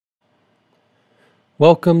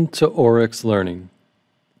Welcome to Oryx Learning.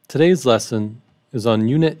 Today's lesson is on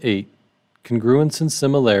Unit 8, Congruence and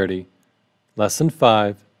Similarity, Lesson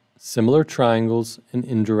 5, Similar Triangles and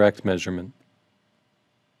Indirect Measurement.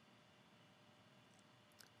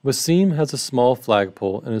 Wasim has a small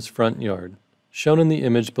flagpole in his front yard, shown in the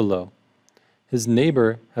image below. His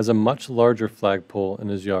neighbor has a much larger flagpole in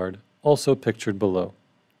his yard, also pictured below.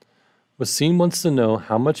 Wasim wants to know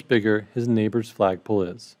how much bigger his neighbor's flagpole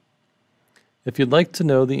is. If you'd like to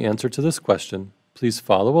know the answer to this question, please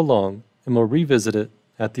follow along and we'll revisit it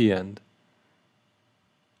at the end.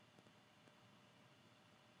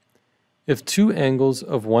 If two angles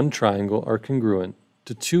of one triangle are congruent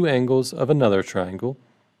to two angles of another triangle,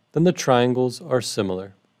 then the triangles are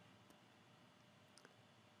similar.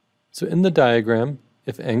 So in the diagram,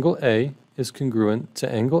 if angle A is congruent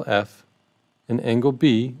to angle F and angle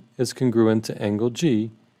B is congruent to angle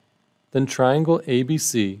G, then triangle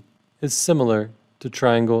ABC is similar to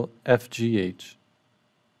triangle FGH.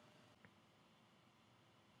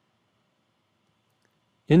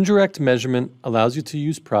 Indirect measurement allows you to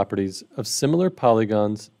use properties of similar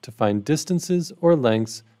polygons to find distances or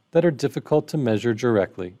lengths that are difficult to measure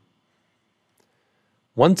directly.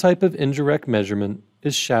 One type of indirect measurement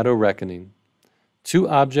is shadow reckoning. Two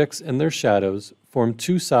objects and their shadows form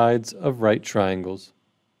two sides of right triangles.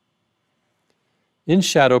 In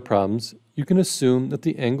shadow problems, you can assume that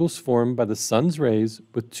the angles formed by the sun's rays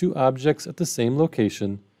with two objects at the same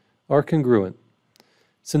location are congruent.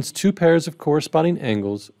 Since two pairs of corresponding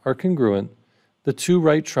angles are congruent, the two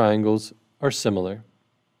right triangles are similar.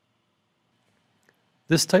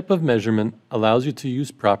 This type of measurement allows you to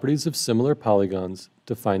use properties of similar polygons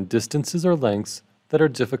to find distances or lengths that are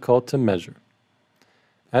difficult to measure.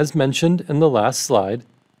 As mentioned in the last slide,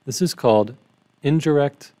 this is called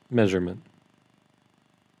indirect measurement.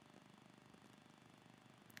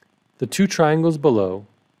 The two triangles below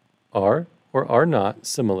are or are not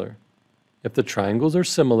similar. If the triangles are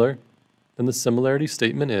similar, then the similarity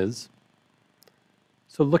statement is.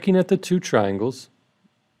 So looking at the two triangles,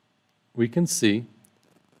 we can see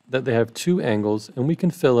that they have two angles and we can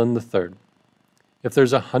fill in the third. If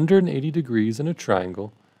there's 180 degrees in a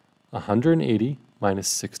triangle, 180 minus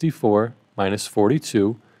 64 minus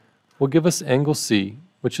 42 will give us angle C,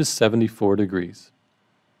 which is 74 degrees.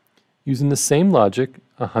 Using the same logic,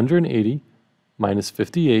 180 minus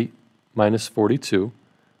 58 minus 42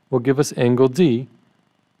 will give us angle D,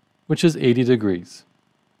 which is 80 degrees.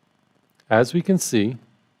 As we can see,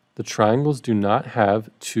 the triangles do not have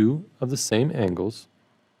two of the same angles.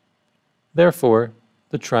 Therefore,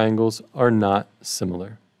 the triangles are not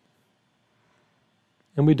similar.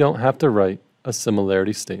 And we don't have to write a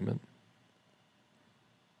similarity statement.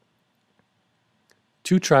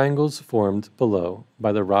 Two triangles formed below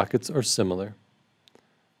by the rockets are similar.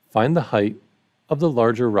 Find the height of the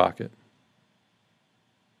larger rocket.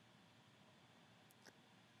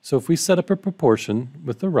 So if we set up a proportion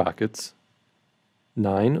with the rockets,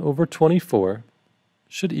 9 over 24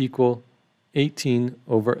 should equal 18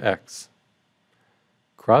 over x.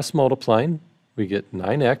 Cross multiplying, we get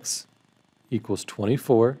 9x equals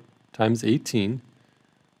 24 times 18,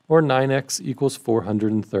 or 9x equals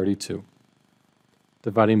 432.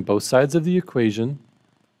 Dividing both sides of the equation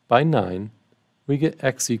by 9, we get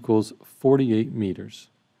x equals 48 meters.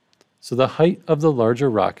 So the height of the larger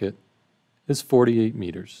rocket is 48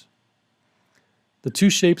 meters. The two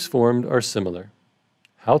shapes formed are similar.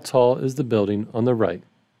 How tall is the building on the right?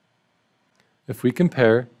 If we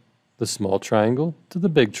compare the small triangle to the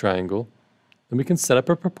big triangle, then we can set up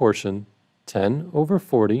a proportion 10 over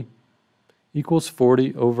 40 equals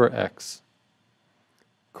 40 over x.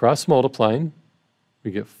 Cross multiplying,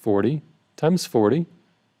 we get 40 times 40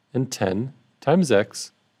 and 10 times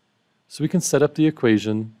x, so we can set up the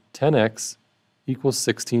equation 10x equals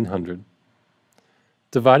 1600.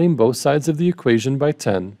 Dividing both sides of the equation by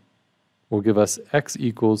 10 will give us x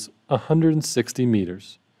equals 160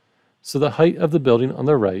 meters. So the height of the building on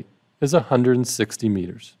the right is 160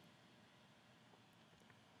 meters.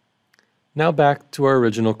 Now back to our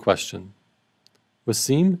original question.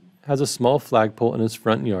 Wasim has a small flagpole in his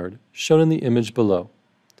front yard, shown in the image below.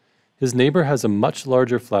 His neighbor has a much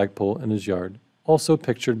larger flagpole in his yard, also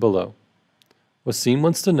pictured below. Wasim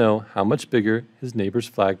wants to know how much bigger his neighbor's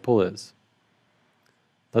flagpole is.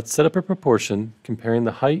 Let's set up a proportion comparing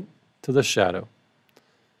the height to the shadow,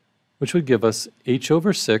 which would give us h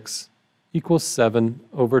over 6 equals 7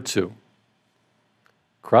 over 2.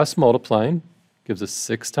 Cross multiplying gives us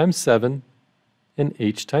 6 times 7 and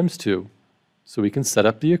h times 2, so we can set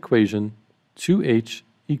up the equation 2h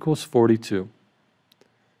equals 42.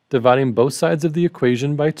 Dividing both sides of the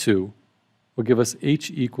equation by 2 will give us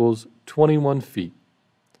h equals 21 feet.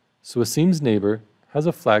 So Asim's neighbor has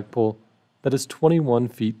a flagpole that is 21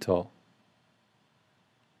 feet tall.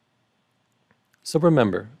 So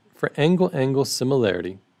remember, for angle-angle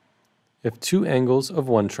similarity, if two angles of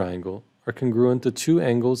one triangle are congruent to two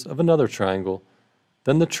angles of another triangle,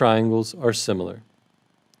 then the triangles are similar.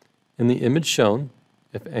 In the image shown,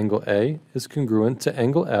 if angle A is congruent to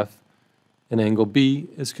angle F and angle B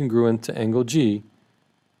is congruent to angle G,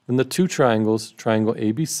 then the two triangles, triangle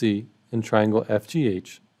ABC and triangle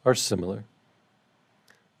FGH, are similar.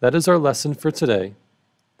 That is our lesson for today.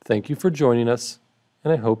 Thank you for joining us,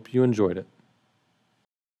 and I hope you enjoyed it.